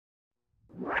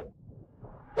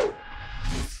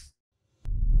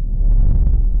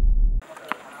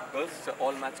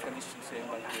all match conditions same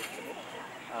like yesterday.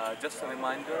 Just a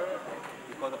reminder,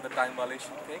 because of the time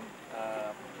violation thing,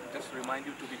 just remind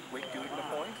you to be quick during the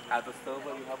point. As a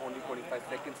server, you have only 45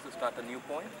 seconds to start a new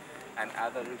point, and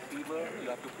as a receiver, you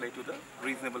have to play to the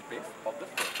reasonable pace of the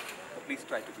serve. So please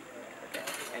try to be quick. Okay?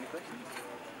 Any questions?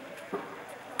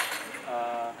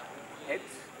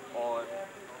 Heads or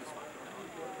this one?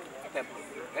 Tempo.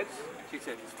 Heads? She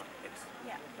said this one. Heads.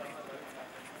 Yeah.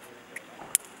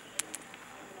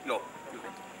 No, you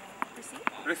didn't. Receive?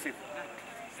 Receive.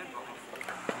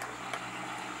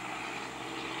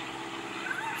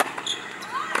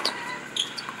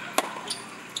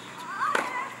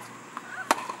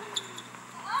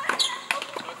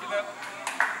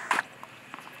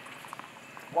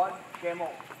 One, game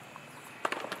on.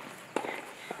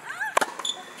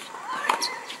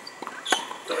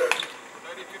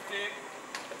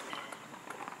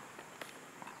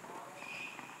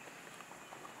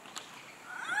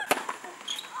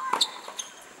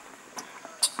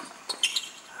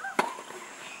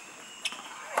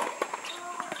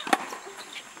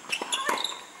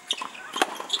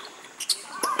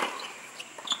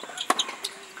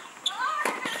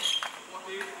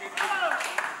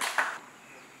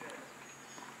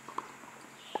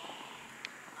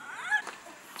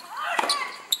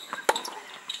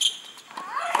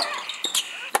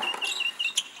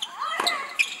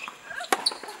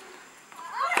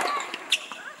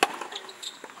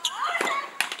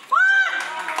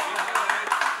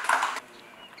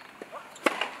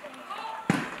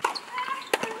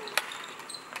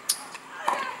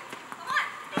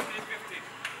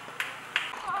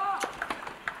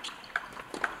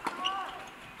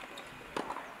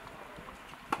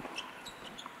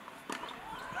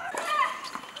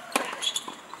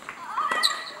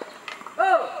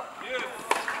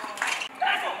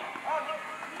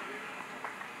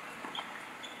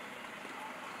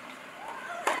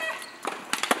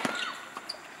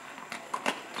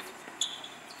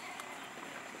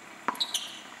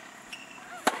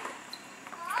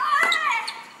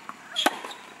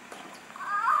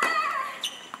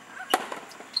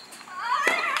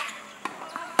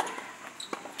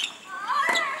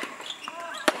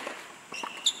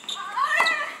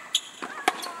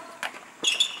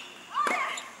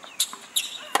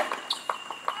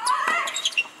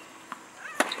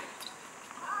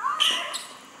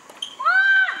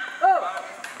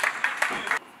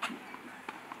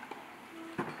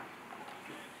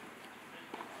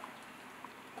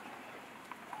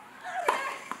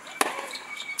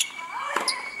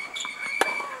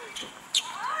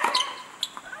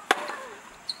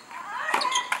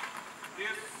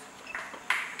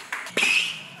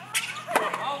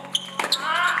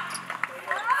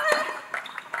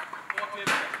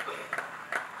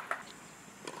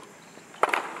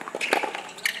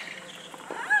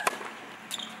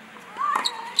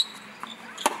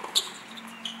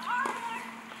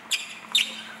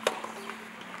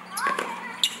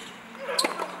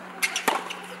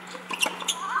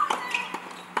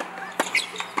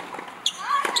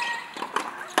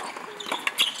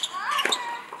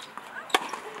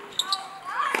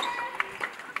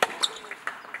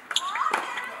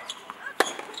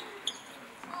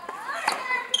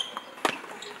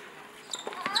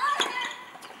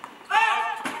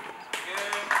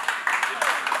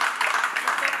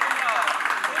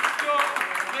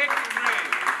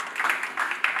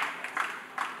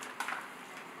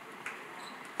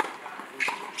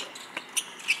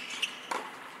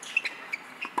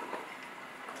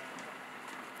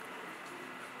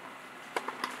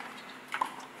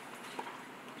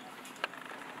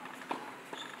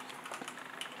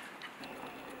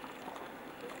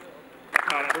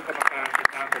ผู้กรรมการติด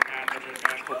ตามผลงานดำเนินก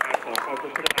ารโครงการของกองทุ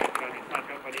นพัฒนากีฬาแห่งชาติค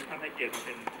รับวันนี้ท่านให้เกียรติมาเ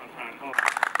ป็นประธานมอบ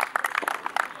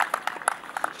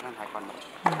ท่านถ่ายก่อนนะ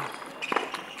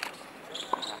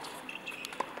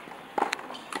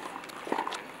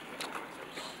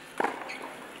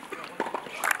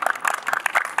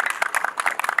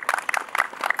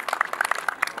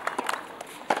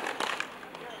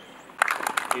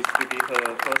This will be her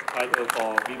first title for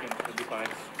women 25.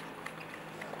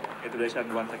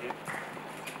 Congratulations once again.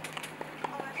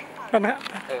 กันนะ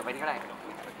ไปนี่ก็ได้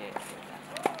โอเค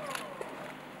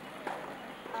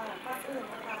ก่อนอื่น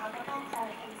นะคะก็ต้องขอบ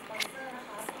คุณสปอนเซอร์นะค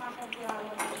ะสมาคมกีฬา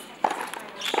วันนี้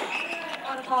อ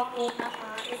อนคอร์กรุ๊ปนะค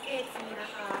ะ SAT นะ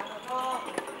คะแล้วก็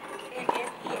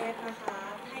NSPF นะคะ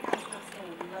ให้การสนับสนุ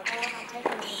นแล้วก็ทำให้ก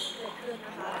ารนี้เกิดขึ้นน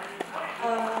ะคะ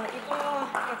อีกก็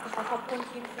อยากจะขอบคุณ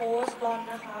ทีมโค้ชบอล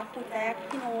นะคะคุณแจ็ค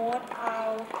พี่โน้ตเอา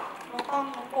น้องต้อง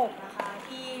น้องกบนะคะ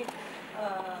ที่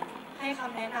ให้ค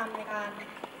ำแนะนำในการ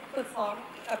ฝึกซ้อม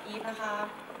กับอีฟนะคะ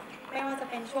ไม่ว่าจะ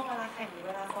เป็นช่วงเวลาแข่งหรือเ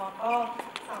วลาซ้อมก็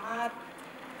สามารถ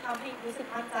ทำให้รู้สึก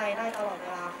มั่นใจได้ตลอดเว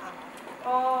ลาค่ะ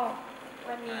ก็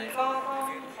วันนี้ก็ต้อง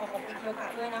ขอขอบคุณเคียวกะ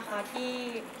ด้วยนะคะที่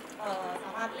ส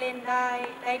ามารถเล่นไ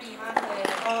ด้ดีมากเลย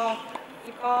แล้วก็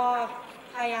อีฟก็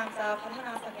พยายามจะพัฒน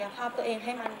าศักยภาพตัวเองใ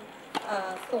ห้มัน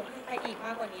สูงขึ้นไปอีกม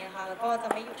ากกว่านี้นะคะแล้วก็จะ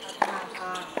ไม่หยุดพัฒนาค่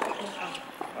ะขอบคุณค่ะ